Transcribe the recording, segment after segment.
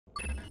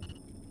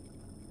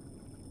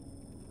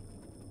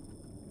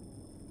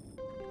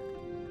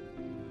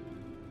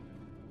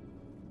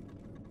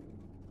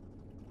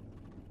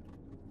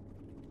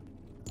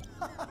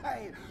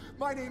Hi,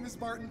 my name is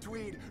Martin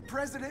Tweed,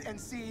 President and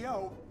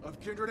CEO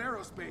of Kindred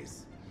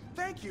Aerospace.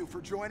 Thank you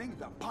for joining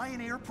the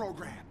Pioneer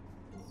program.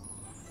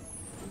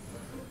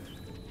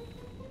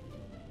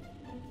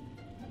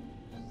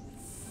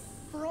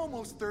 For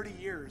almost 30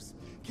 years,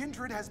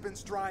 Kindred has been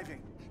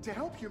striving to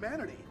help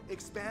humanity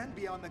expand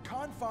beyond the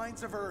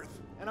confines of Earth.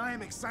 And I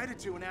am excited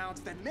to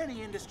announce that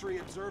many industry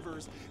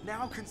observers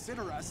now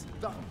consider us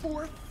the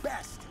 4th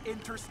best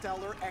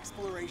interstellar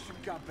exploration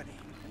company.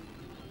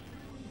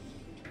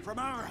 From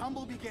our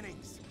humble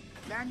beginnings,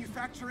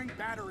 manufacturing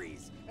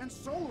batteries and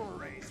solar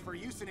arrays for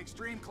use in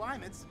extreme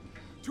climates,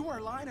 to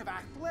our line of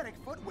athletic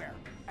footwear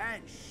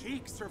and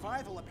chic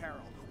survival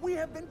apparel, we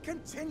have been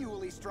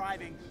continually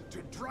striving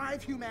to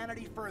drive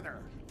humanity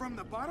further, from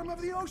the bottom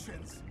of the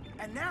oceans,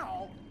 and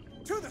now,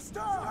 to the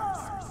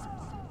stars!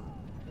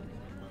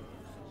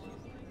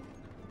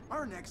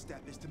 Our next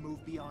step is to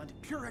move beyond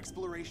pure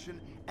exploration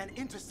and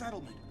into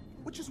settlement,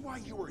 which is why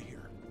you are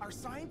here. Our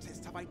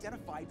scientists have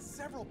identified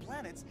several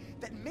planets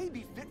that may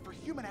be fit for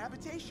human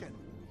habitation.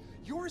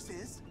 Yours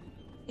is...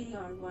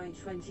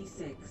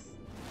 ARY-26.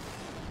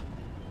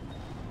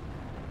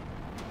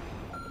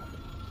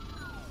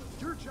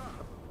 Your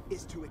job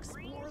is to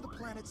explore the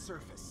planet's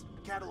surface,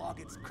 catalog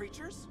its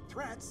creatures,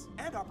 threats,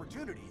 and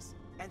opportunities,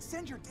 and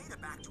send your data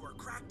back to our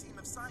crack team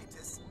of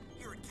scientists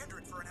here at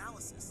Kindred for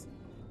analysis.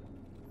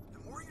 The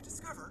more you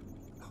discover,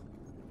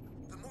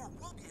 the more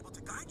we'll be able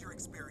to guide your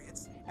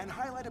experience and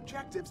highlight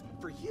objectives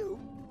for you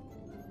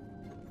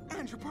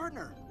and your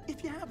partner,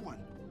 if you have one.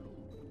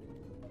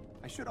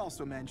 I should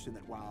also mention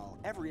that while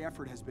every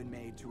effort has been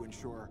made to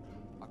ensure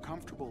a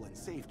comfortable and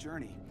safe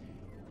journey,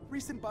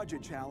 recent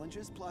budget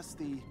challenges plus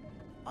the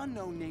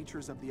unknown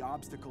natures of the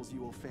obstacles you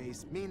will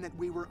face mean that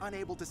we were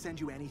unable to send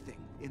you anything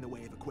in the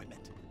way of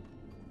equipment.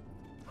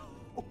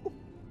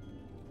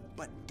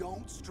 But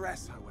don't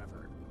stress,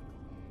 however,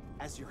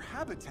 as your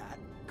habitat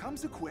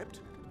comes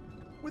equipped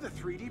with a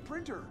 3D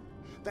printer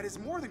that is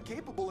more than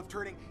capable of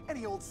turning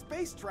any old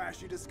space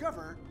trash you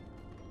discover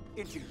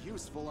into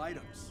useful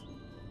items.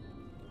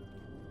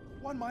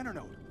 One minor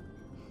note.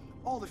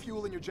 All the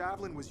fuel in your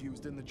Javelin was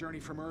used in the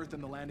journey from Earth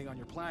and the landing on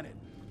your planet.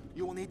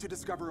 You will need to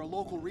discover a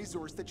local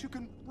resource that you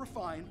can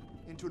refine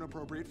into an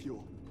appropriate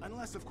fuel.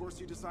 Unless, of course,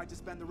 you decide to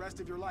spend the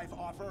rest of your life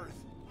off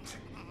Earth.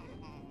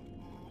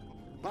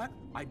 But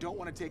I don't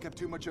want to take up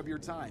too much of your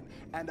time,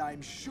 and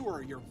I'm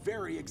sure you're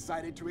very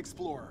excited to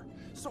explore.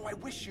 So I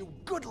wish you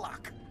good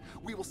luck.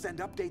 We will send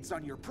updates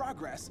on your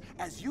progress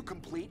as you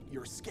complete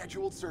your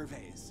scheduled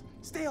surveys.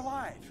 Stay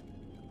alive,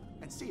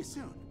 and see you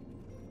soon.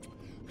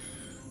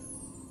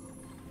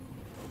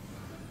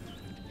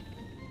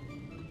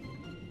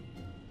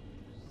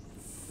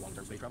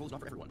 Long-term space travel is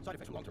not for everyone. Side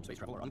effects from long-term space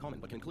travel are uncommon,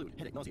 but can include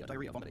headache, nausea,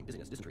 diarrhea, vomiting,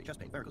 dizziness, dysentery, chest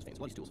pain, varicose veins,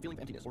 bloody stools, feeling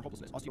of emptiness or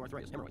hopelessness,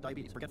 osteoarthritis, hemorrhoid,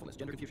 diabetes, forgetfulness,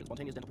 gender confusion,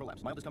 spontaneous dental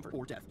prolapse, mild discomfort,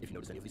 or death. If you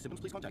notice any of these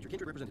symptoms, please contact your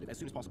Kindred representative as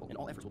soon as possible, and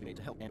all efforts will be made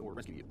to help and/or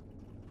rescue you.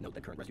 Note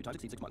that current rescue times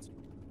exceed 6 months.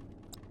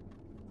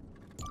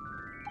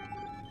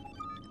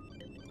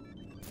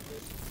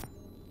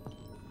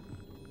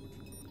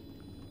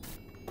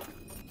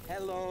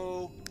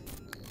 Hello?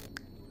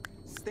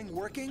 Is this thing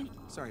working?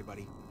 Sorry,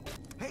 buddy.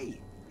 Hey,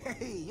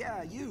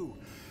 yeah, you.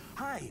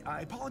 Hi,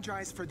 I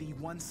apologize for the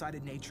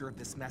one-sided nature of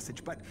this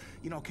message, but,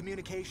 you know,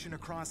 communication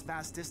across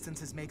vast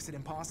distances makes it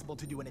impossible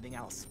to do anything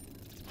else.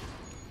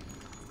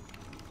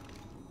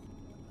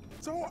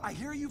 So, I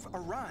hear you've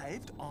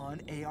arrived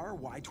on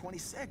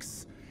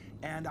ARY-26,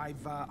 and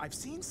I've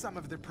seen some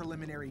of the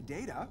preliminary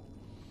data,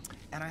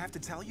 and I have to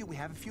tell you, we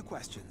have a few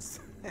questions.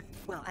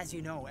 Well, as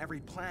you know, every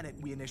planet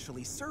we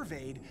initially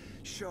surveyed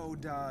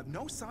showed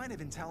no sign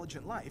of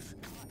intelligent life.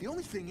 The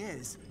only thing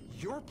is,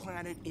 your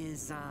planet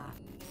is,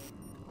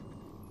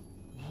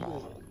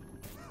 wrong.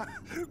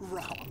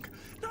 Wrong.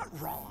 Not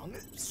wrong.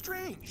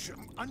 Strange.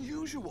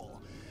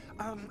 Unusual.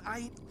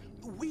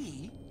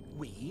 We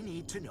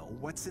need to know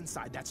what's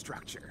inside that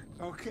structure.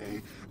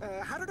 Okay?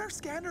 How did our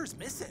scanners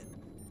miss it?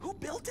 Who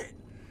built it?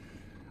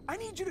 I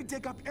need you to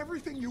dig up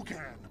everything you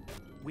can.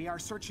 We are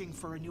searching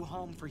for a new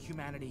home for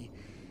humanity,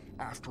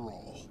 after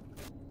all.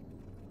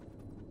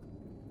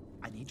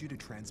 I need you to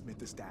transmit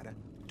this data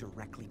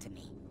directly to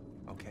me,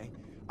 okay?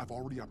 I've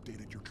already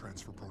updated your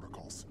transfer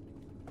protocols.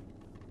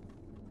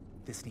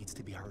 This needs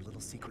to be our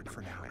little secret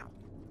for now.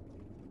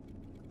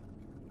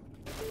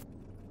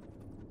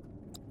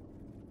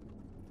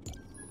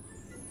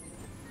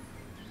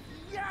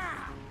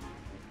 Yeah!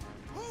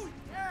 Oh,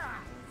 yeah!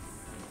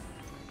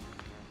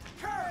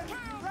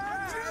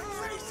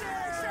 Congratulations!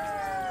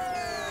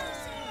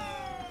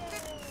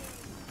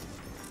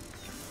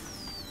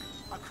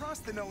 Across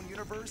the known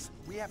universe,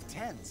 we have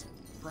tens,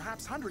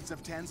 perhaps hundreds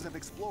of tens of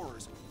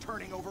explorers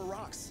turning over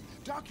rocks,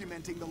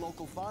 documenting the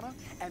local fauna,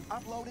 and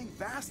uploading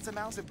vast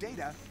amounts of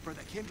data for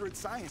the Kindred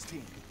science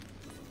team.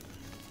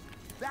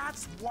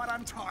 That's what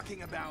I'm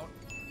talking about.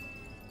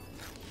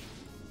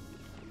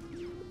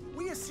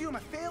 We assume a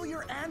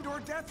failure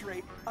and/or death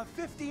rate of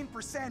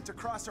 15%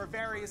 across our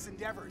various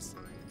endeavors.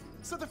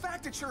 So the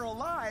fact that you're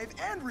alive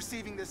and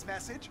receiving this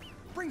message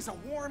brings a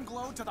warm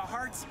glow to the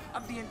hearts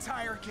of the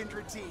entire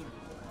Kindred team.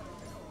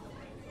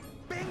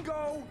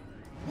 Bingo!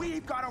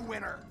 We've got a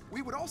winner!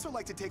 We would also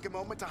like to take a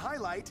moment to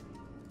highlight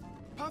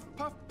Puff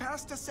Puff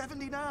Pasta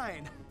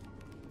 79.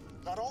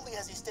 Not only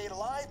has he stayed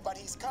alive, but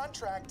he's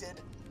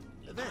contracted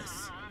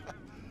this.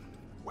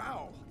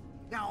 Wow.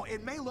 Now,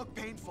 it may look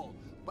painful,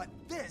 but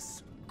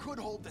this could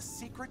hold the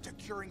secret to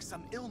curing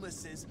some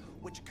illnesses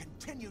which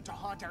continue to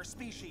haunt our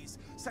species,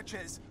 such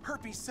as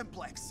herpes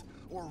simplex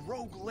or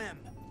rogue limb.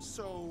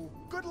 So,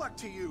 good luck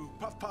to you,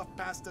 Puff Puff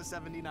Pasta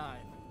 79.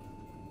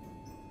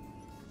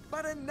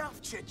 But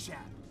enough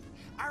chit-chat.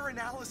 Our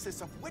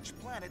analysis of which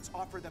planets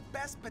offer the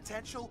best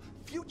potential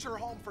future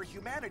home for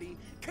humanity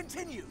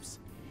continues,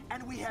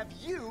 and we have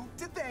you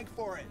to thank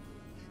for it.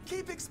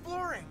 Keep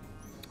exploring.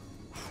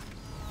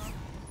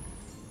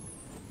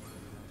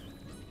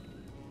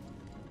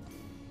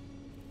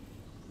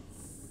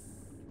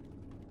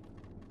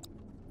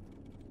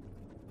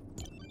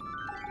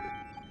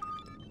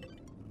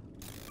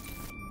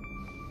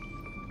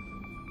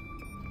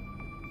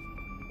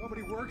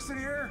 Nobody works in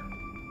here?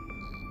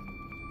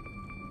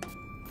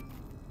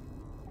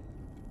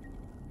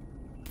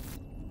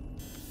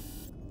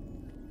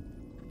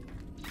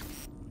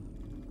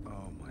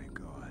 Oh my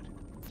God.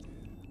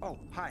 Oh,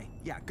 hi.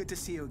 Yeah, good to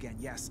see you again.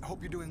 Yes, I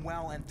hope you're doing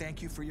well and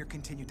thank you for your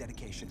continued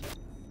dedication.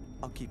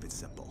 I'll keep it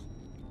simple.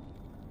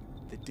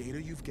 The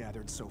data you've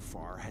gathered so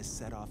far has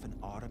set off an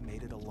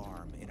automated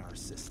alarm in our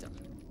system.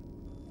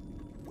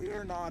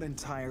 We're not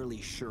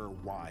entirely sure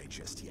why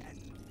just yet.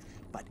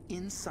 But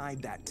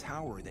inside that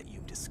tower that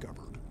you've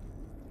discovered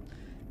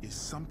is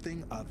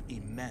something of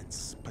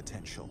immense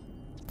potential.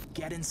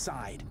 Get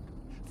inside,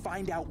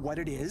 find out what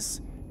it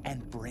is,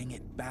 and bring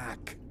it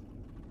back.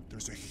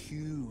 There's a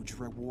huge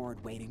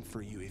reward waiting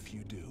for you if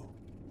you do.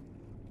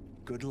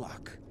 Good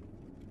luck.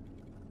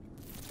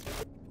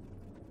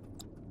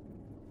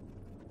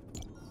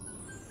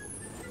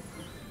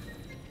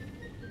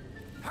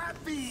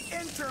 Happy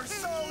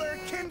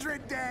Intersolar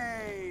Kindred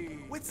Day!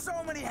 With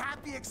so many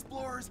happy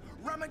explorers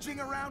rummaging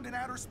around in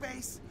outer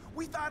space,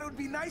 we thought it would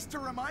be nice to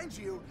remind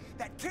you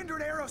that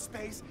Kindred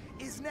Aerospace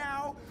is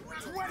now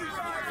 25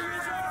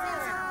 years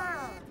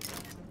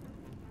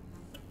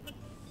old!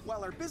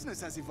 While our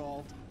business has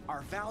evolved,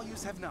 our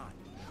values have not.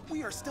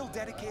 We are still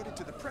dedicated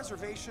to the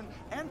preservation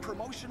and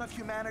promotion of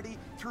humanity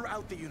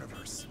throughout the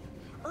universe.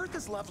 Earth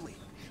is lovely,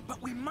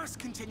 but we must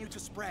continue to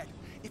spread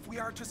if we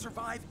are to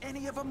survive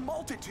any of a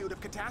multitude of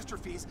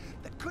catastrophes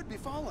that could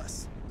befall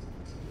us.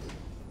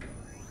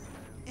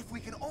 If we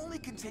can only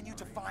continue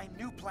to find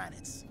new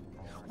planets,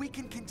 we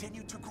can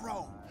continue to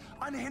grow,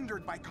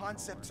 unhindered by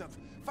concepts of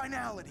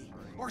finality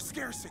or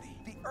scarcity.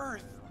 The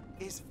Earth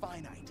is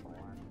finite.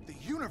 The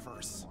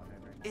universe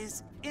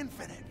is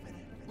infinite,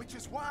 which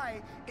is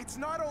why it's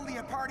not only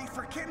a party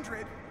for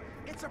Kindred,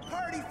 it's a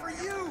party for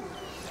you!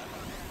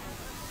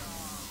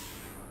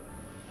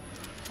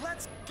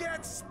 Let's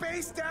get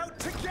spaced out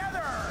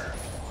together!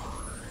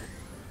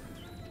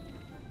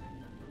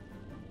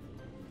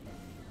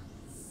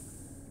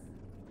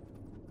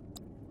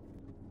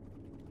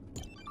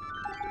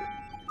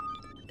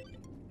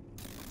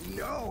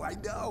 No, I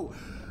know.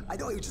 I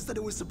know, it's just that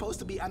it was supposed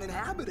to be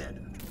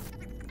uninhabited.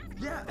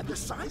 Yeah, and the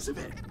size of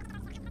it.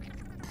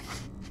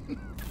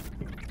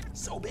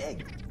 So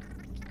big.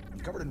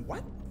 Covered in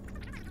what?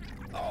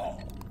 Oh,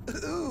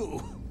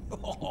 ooh.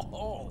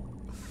 Oh,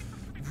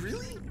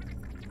 really?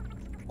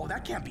 Oh,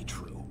 that can't be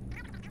true.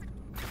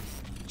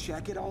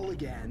 Check it all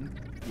again.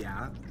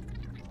 Yeah.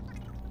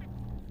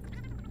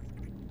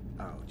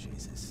 Oh,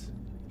 Jesus.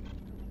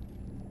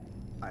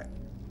 I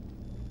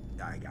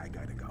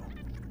gotta go.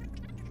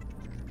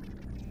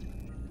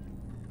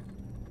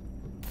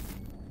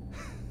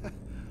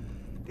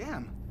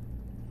 Damn.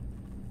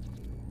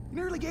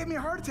 Nearly gave me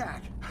a heart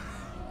attack.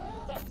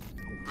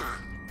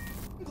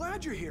 I'm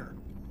glad you're here.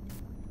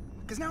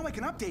 Because now I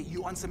can update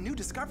you on some new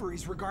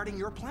discoveries regarding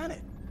your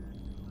planet.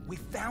 We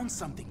found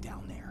something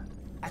down there,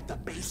 at the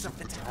base of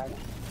the tower.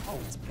 Oh,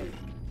 it's big.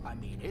 I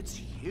mean, it's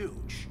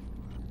huge.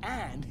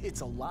 And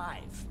it's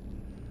alive.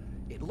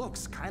 It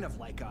looks kind of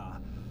like a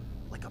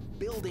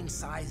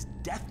building-sized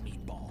death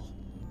meatball.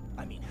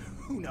 I mean,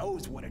 who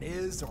knows what it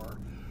is or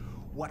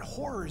what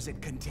horrors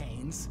it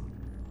contains,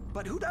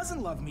 but who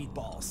doesn't love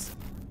meatballs?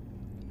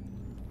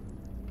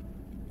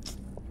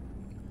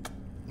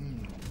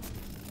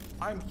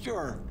 I'm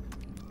sure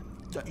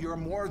that you're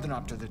more than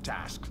up to the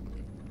task.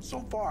 So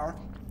far,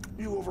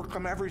 you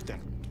overcome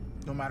everything,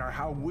 no matter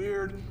how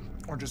weird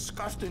or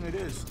disgusting it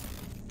is.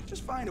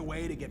 Just find a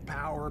way to get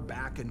power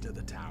back into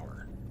the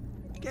tower.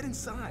 Get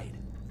inside.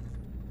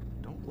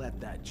 Don't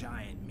let that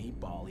giant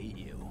meatball eat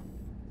you.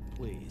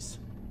 Please.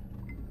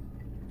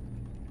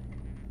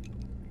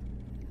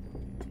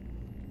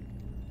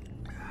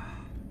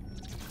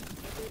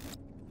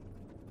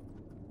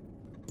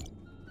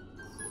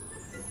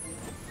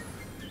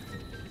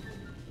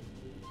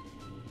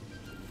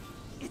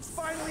 It's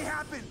finally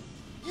happened!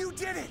 You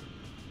did it!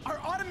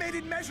 Our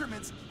automated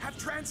measurements have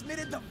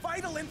transmitted the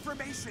vital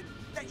information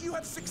that you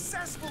have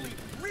successfully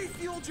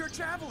refueled your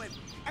javelin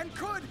and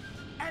could,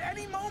 at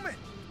any moment,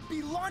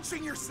 be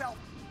launching yourself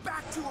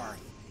back to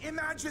Earth.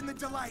 Imagine the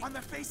delight on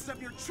the faces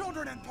of your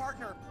children and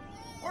partner,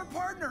 or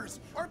partners,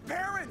 or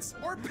parents,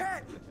 or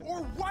pet, or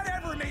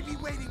whatever may be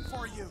waiting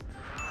for you.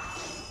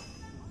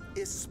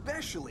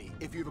 Especially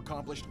if you've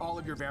accomplished all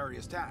of your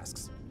various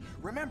tasks.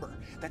 Remember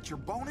that your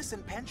bonus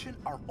and pension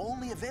are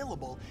only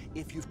available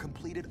if you've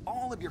completed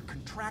all of your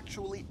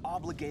contractually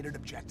obligated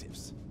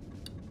objectives.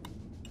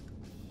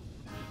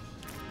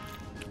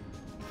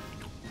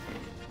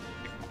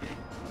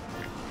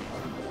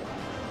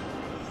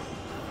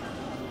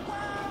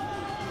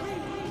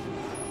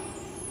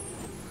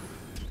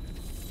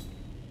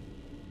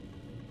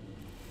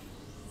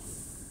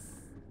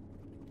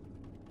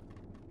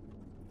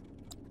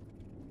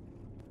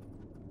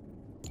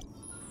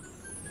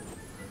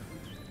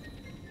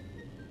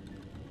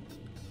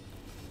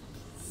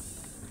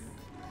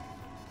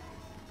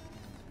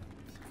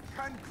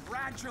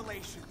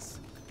 Congratulations!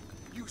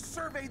 You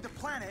surveyed the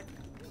planet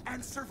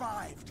and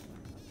survived.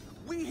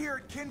 We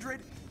here at Kindred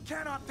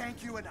cannot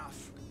thank you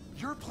enough.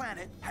 Your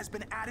planet has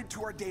been added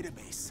to our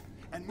database,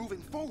 and moving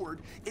forward,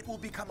 it will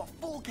become a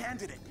full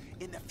candidate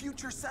in the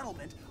future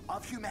settlement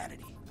of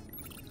humanity.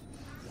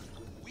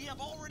 We have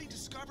already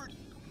discovered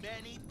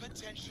many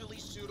potentially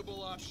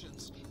suitable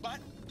options, but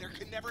there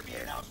can never be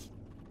enough.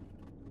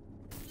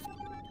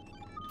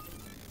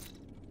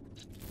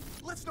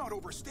 Let's not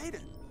overstate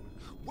it.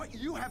 What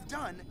you have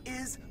done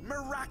is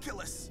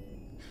miraculous.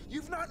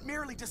 You've not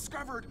merely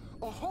discovered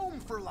a home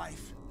for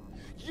life.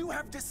 You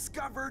have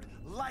discovered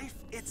life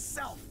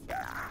itself.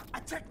 A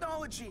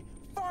technology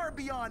far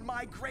beyond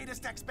my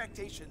greatest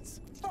expectations.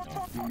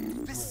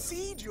 The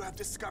seed you have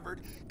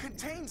discovered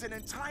contains an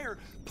entire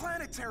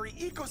planetary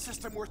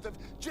ecosystem worth of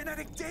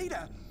genetic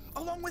data,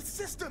 along with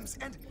systems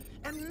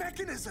and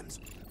mechanisms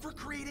for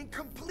creating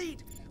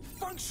complete,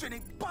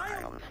 functioning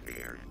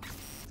biospheres.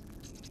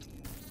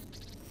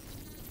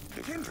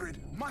 Kindred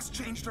must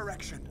change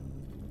direction.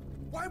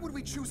 Why would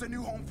we choose a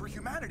new home for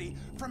humanity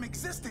from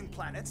existing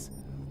planets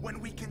when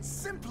we can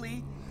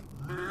simply...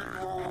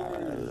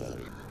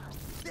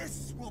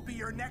 This will be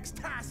your next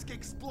task,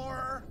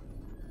 Explorer.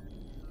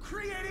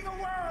 Creating a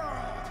world!